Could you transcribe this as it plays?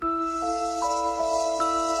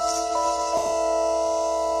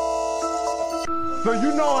So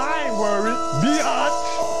you know I ain't worried. Biatch.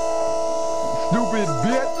 Stupid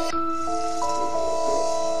bitch.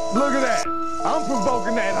 Look at that. I'm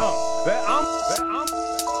provoking that, huh?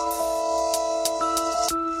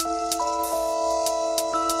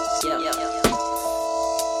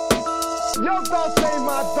 Your thoughts ain't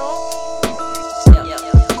my thoughts.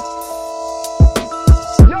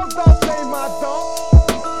 Your thoughts ain't my thoughts.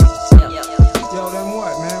 Yo, then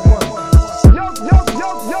what, man? What? Your thoughts.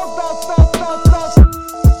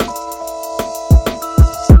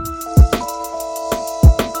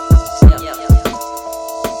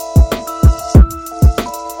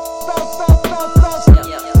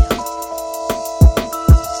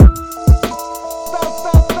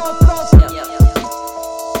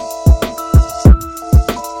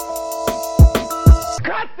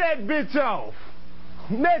 Cut that bitch off.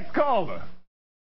 Next caller.